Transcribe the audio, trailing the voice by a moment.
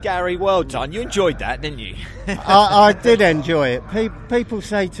Gary, well done. You enjoyed that, didn't you? I did enjoy it. People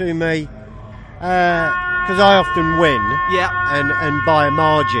say to me, because I often win, and by a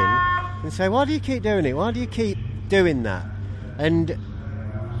margin, and say, why do you keep doing it? Why do you keep doing that? And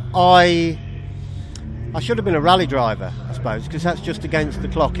I should have been a rally driver, I suppose, because that's just against the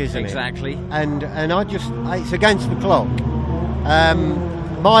clock, isn't it? Exactly. And it's against the clock.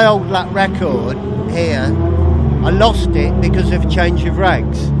 My old lap record here, I lost it because of change of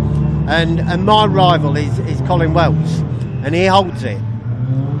regs, and my rival is Colin Wells, and he holds it.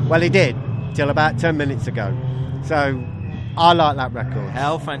 Well, he did till about 10 minutes ago. So I like that record.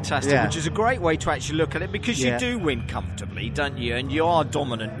 How fantastic, Yeah. Which is a great way to actually look at it, because you do win comfortably, don't you? And you are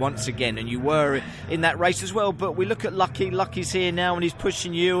dominant once again, and you were in that race as well. But we look at Lucky. Lucky's here now, and he's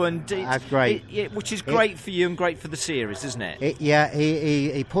pushing you, and that's great. Which is great for you and great for the series, isn't it?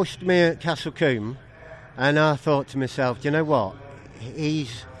 He pushed me at Castle Combe, and I thought to myself, do you know what?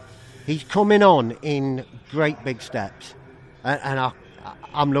 He's coming on in great big steps, and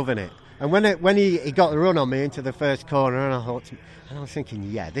I'm loving it. And when he got the run on me into the first corner, and I was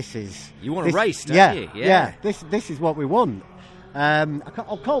thinking, this is... You want to race, don't you? Yeah. This is what we want. I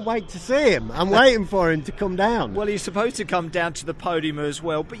can't wait to see him. I'm waiting for him to come down. Well, he's supposed to come down to the podium as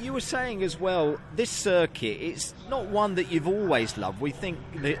well. But you were saying as well, this circuit, it's not one that you've always loved. We think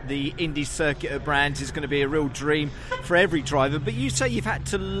the Indy circuit at Brands is going to be a real dream for every driver. But you say you've had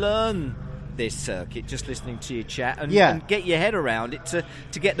to learn this circuit, just listening to your chat, and get your head around it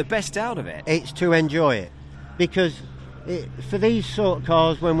to get the best out of it. It's to enjoy it, because for these sort of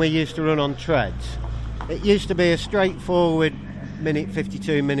cars, when we used to run on treads, it used to be a straightforward minute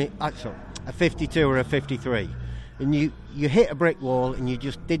 52 minute, a 52 or a 53, and you hit a brick wall and you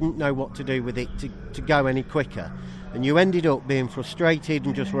just didn't know what to do with it to go any quicker, and you ended up being frustrated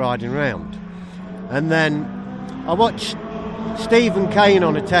and just riding around. And then I watched Stephen Kane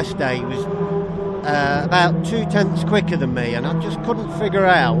on a test day. He was about 2/10 quicker than me, and I just couldn't figure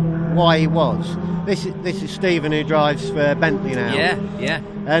out why he was. This is Stephen, who drives for Bentley now. Yeah.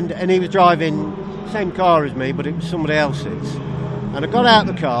 And he was driving the same car as me, but it was somebody else's. And I got out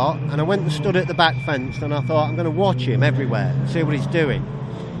of the car and I went and stood at the back fence, and I thought, I'm going to watch him everywhere and see what he's doing.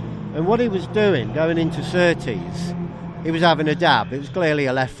 And what he was doing, going into Surtees, he was having a dab. It was clearly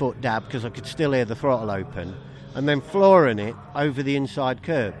a left foot dab, because I could still hear the throttle open, and then flooring it over the inside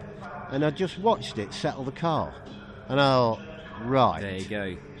curb. And I just watched it settle the car. And I thought, right. There you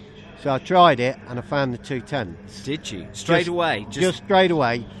go. So I tried it, and I found the 2/10. Did you? Straight away? Just straight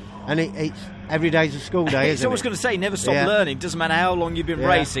away. And it's every day's a school day, isn't it? I was going to say, never stop learning. Doesn't matter how long you've been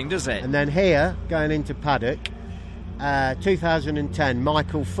racing, does it? And then here, going into paddock, 2010,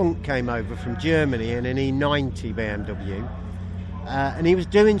 Michael Funk came over from Germany in an E90 BMW, and he was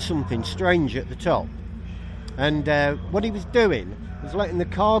doing something strange at the top. And what he was doing was letting the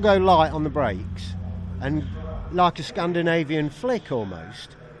car go light on the brakes, and like a Scandinavian flick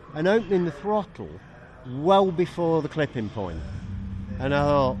almost, and opening the throttle well before the clipping point. And I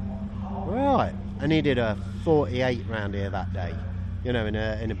thought, right. And he did a 48 round here that day, in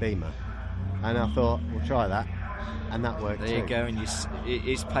a Beamer. And I thought, we'll try that. And that worked. There you go, and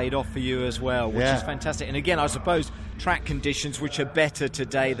it's paid off for you as well, which is fantastic. And again, I suppose track conditions, which are better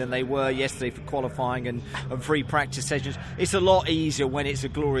today than they were yesterday for qualifying and free practice sessions, it's a lot easier when it's a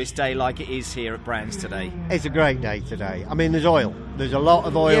glorious day like it is here at Brands today. It's a great day today. I mean, there's oil. There's a lot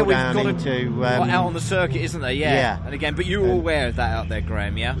of oil down into... out on the circuit, isn't there? Yeah. And again, but you're all aware of that out there,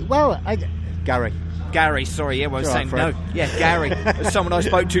 Graham, yeah? Well, Gary, sorry, I was saying right, no. Yeah, Gary. As someone I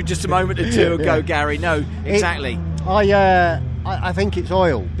spoke to just a moment or two ago, Gary. No, exactly. I think it's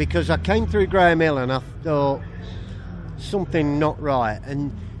oil, because I came through Graham Hill and I thought something not right,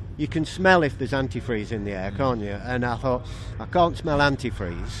 and you can smell if there's antifreeze in the air, can't you? And I thought, I can't smell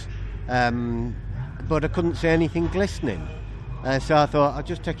antifreeze, but I couldn't see anything glistening, so I thought I'll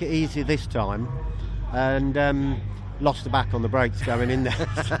just take it easy this time, and lost the back on the brakes going in there.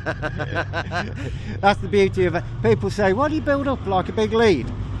 That's the beauty of it. People say, why do you build up like a big lead?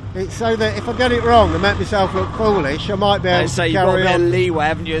 It's so that if I get it wrong and make myself look foolish, I might be able to carry on. You've got a bit of leeway,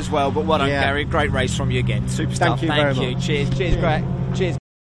 haven't you, as well? But well done, Gary. Great race from you again. Super stuff. Thank you very much. Cheers, Greg. Cheers.